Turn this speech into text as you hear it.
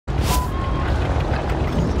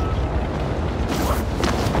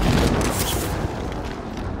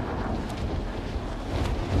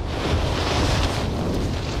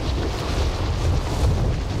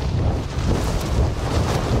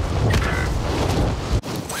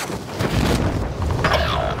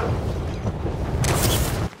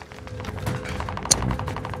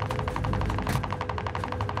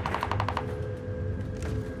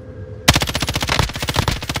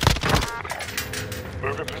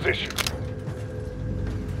position.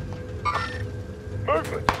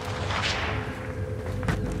 Movement.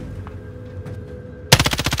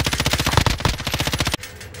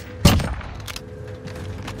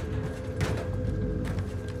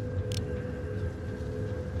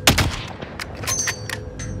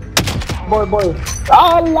 Boy.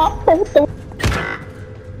 Ah, la puta.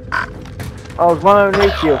 Oh, there's one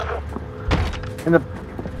underneath you.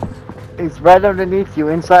 He's right underneath you,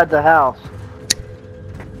 inside the house.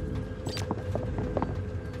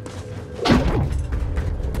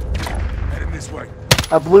 Heading this way.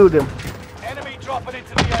 I blued him. Enemy dropping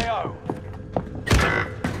into the AO.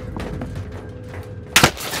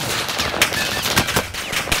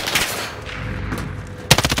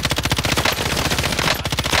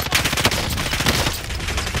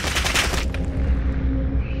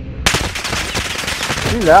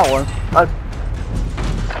 See that one.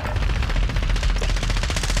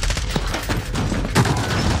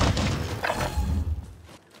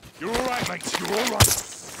 You're alright, mate. You're alright.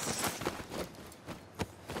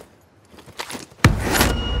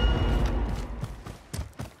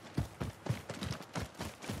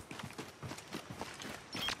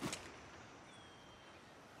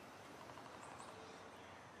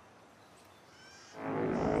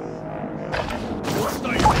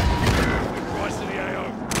 Rise to the AO.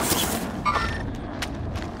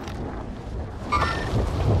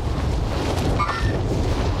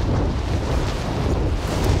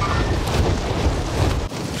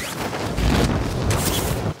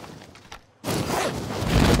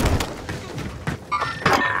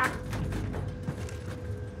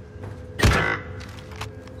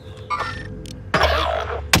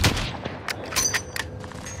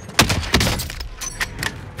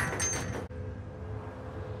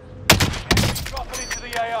 Dropping into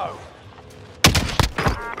the AO.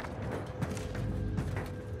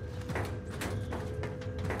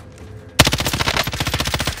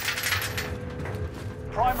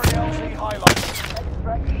 Primary LZ highlighted.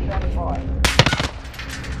 Extraction standing by.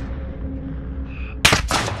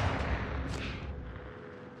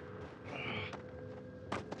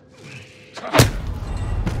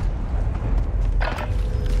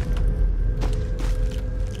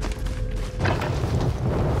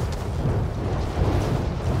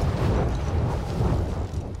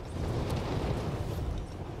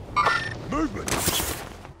 Movement!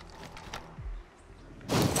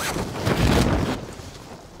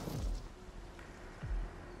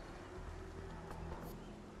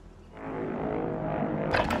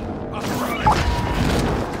 Up and running!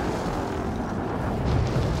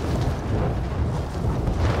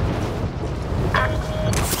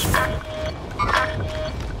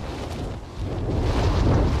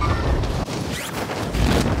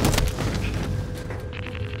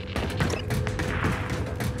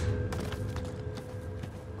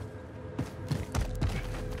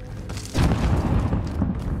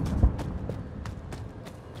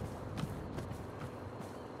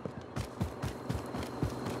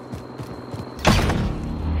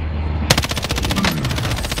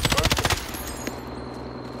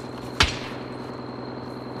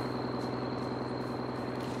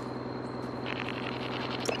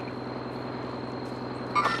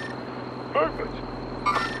 Movement!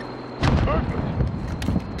 Movement!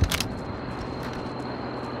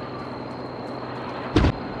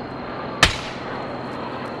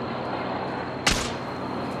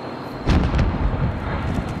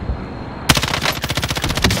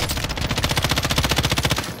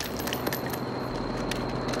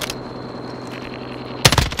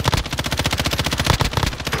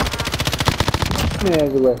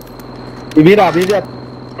 Vira.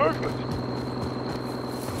 Movement!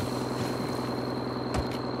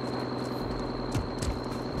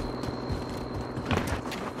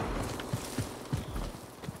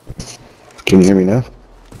 Can you hear me now?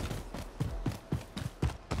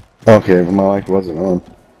 Okay, my mic wasn't on.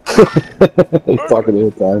 I was talking the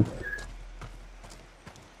whole time.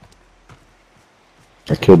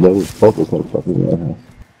 I killed both those motherfuckers in that house.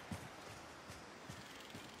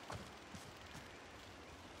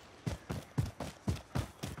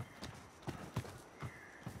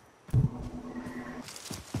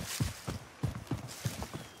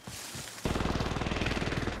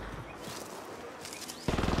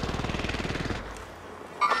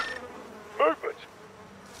 Movement!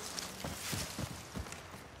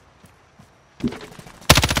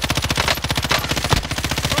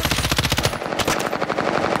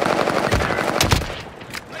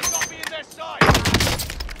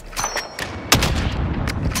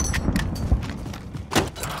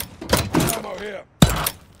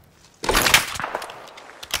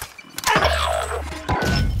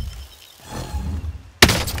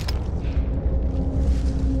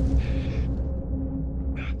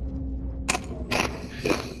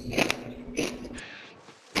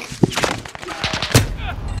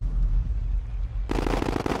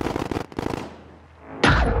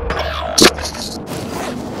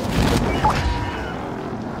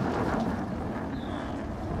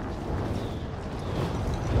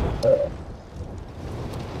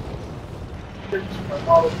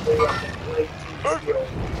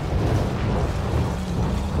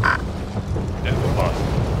 There's the bus.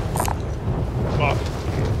 Bus.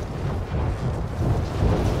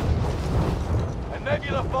 A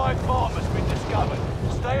Nebula 5 bomb has been discovered.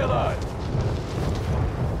 Stay alert.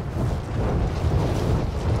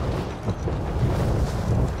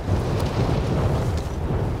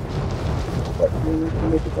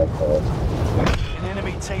 An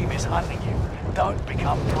enemy team is hunting you. Don't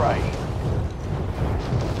become prey.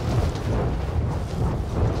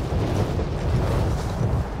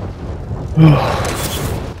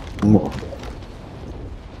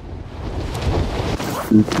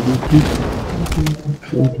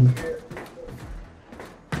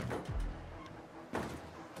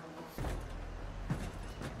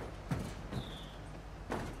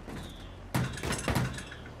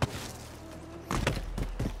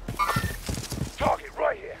 Target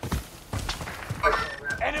right here.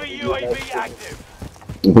 Enemy UAV active.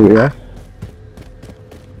 Yeah.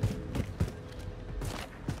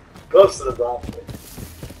 Close to the rock.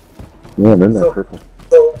 Yeah, they're not purple.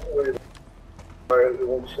 So, wait. Alright, it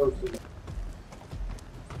won't show to you.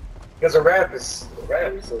 Because a wrap, so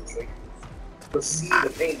it's like, the scene, the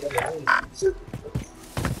paint, the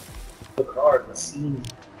look hard, the scene.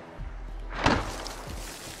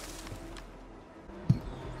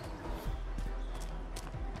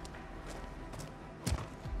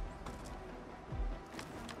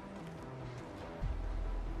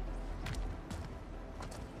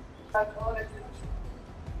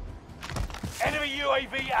 Enemy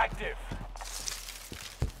UAV active.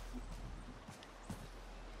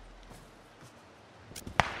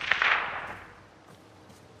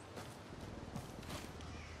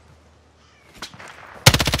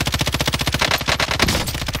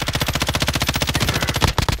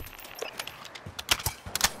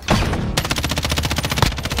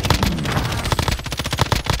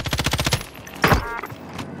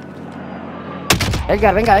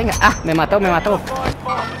 Edgar, venga, venga. Ah, me mató, me mató. 5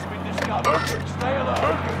 bomb has been discovered. Stay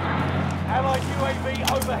alert. Allied UAV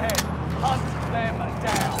overhead. Hunt them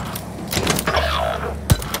down.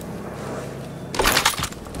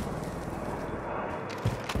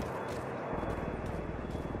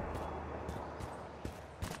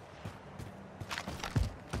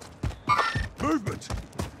 Movement.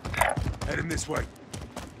 Heading this way.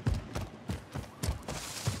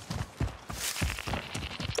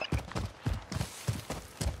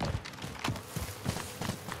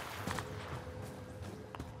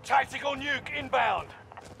 Tactical nuke inbound.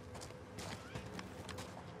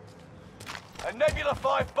 A Nebula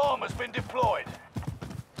 5 bomb has been deployed.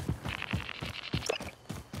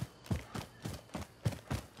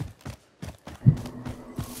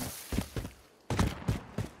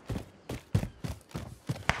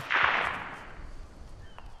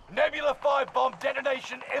 Nebula 5 bomb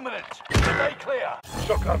detonation imminent. Stay clear.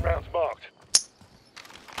 Shotgun rounds marked.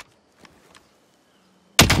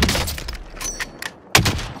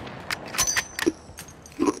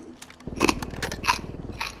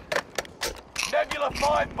 Nebula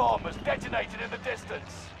 5 bomb has detonated in the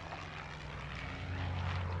distance.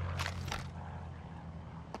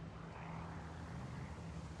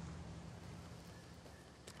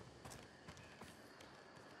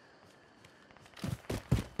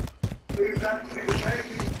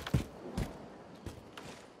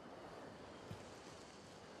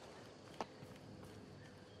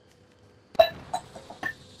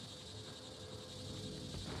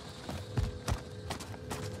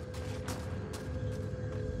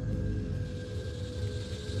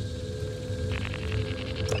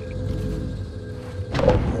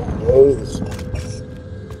 Nose.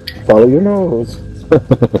 Follow your nose.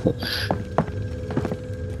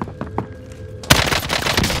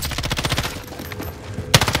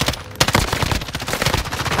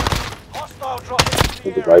 Hostile dropping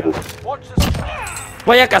into The the area. Bible. Watch the sky.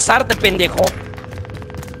 Voy a casarte, pendejo.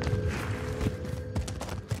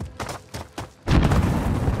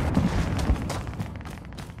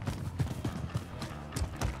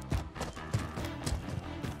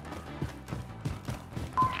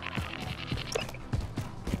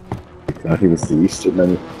 God, he was the Eastern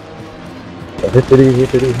then.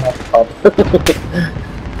 Hippity, hop, hop.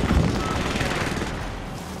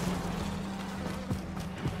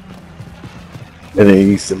 And then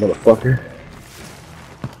Eastern motherfucker.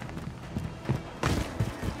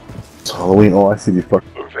 It's Halloween. Oh, I see these fucking.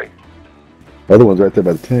 Moving. The other one's right there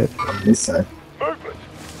by the tent. This side. Movement.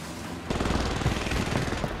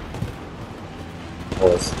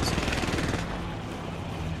 Oh, it's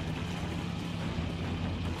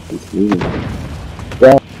moving.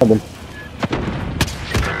 Grab him.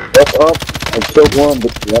 Up. I killed one,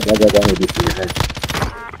 but yeah, I got down here this year.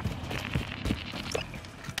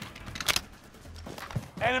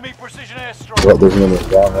 Enemy precision airstrike. Well, there's another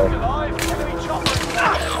down there. Alive. Enemy chopper.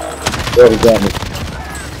 There, he got me.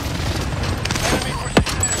 Enemy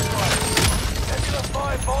precision airstrike. Nebula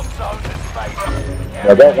 5 bomb zone has faded.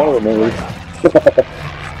 I got one of them at least.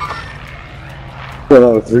 Well,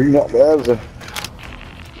 out of 3, not bad. So.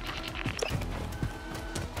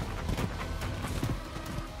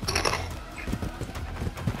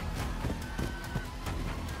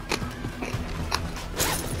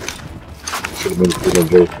 Should have made a good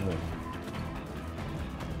joke.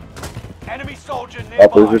 Enemy soldier Oh,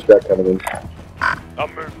 nearby. there's this guy coming in. I'm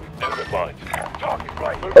moving. Never mind. Target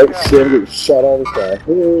right. Oh shit, I'm getting shot all the time.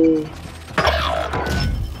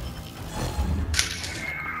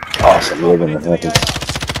 Awesome, we're gonna happen.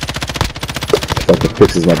 Fucking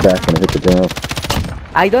fixes my back when I hit the ground.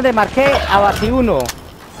 Ahí donde marqué, abatí uno.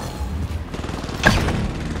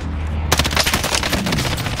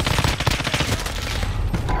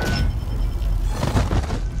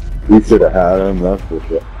 We should have had him, that's for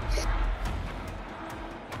sure.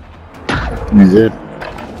 You did.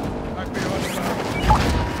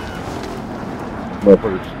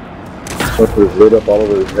 Motherfuckers lit up all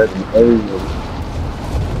over his head and everything.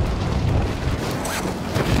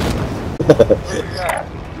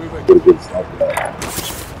 Get a good stop for that.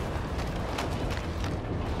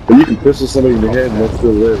 But you can pistol somebody in the head and they'll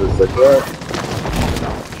still live. It's like, what?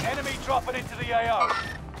 Enemy dropping into the AO.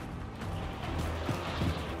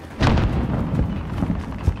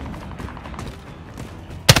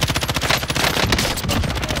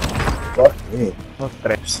 Fuck me.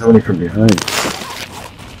 Somebody from behind.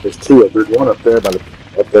 There's 2. There's one up there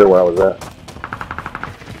up there where I was at.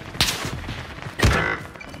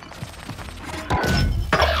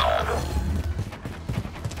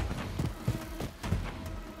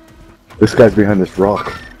 This guy's behind this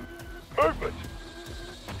rock. Movement.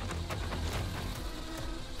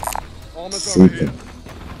 Almost over here.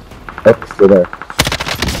 Up, still there.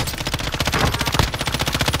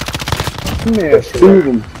 There's 2 of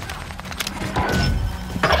them.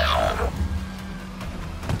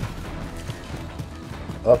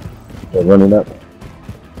 Up. They're running up.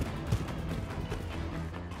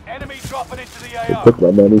 Enemy dropping into the They AO. took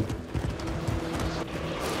my money.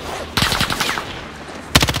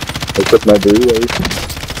 They took my burritos.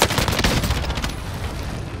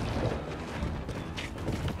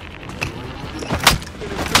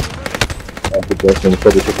 After that, they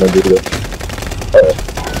took my burrito.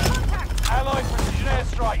 Allied precision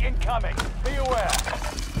airstrike incoming. Be aware.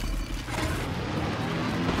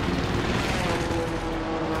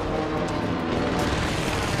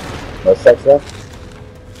 My sex now?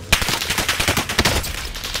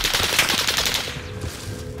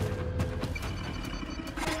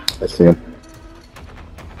 I see him.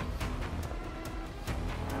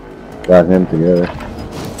 Got him together.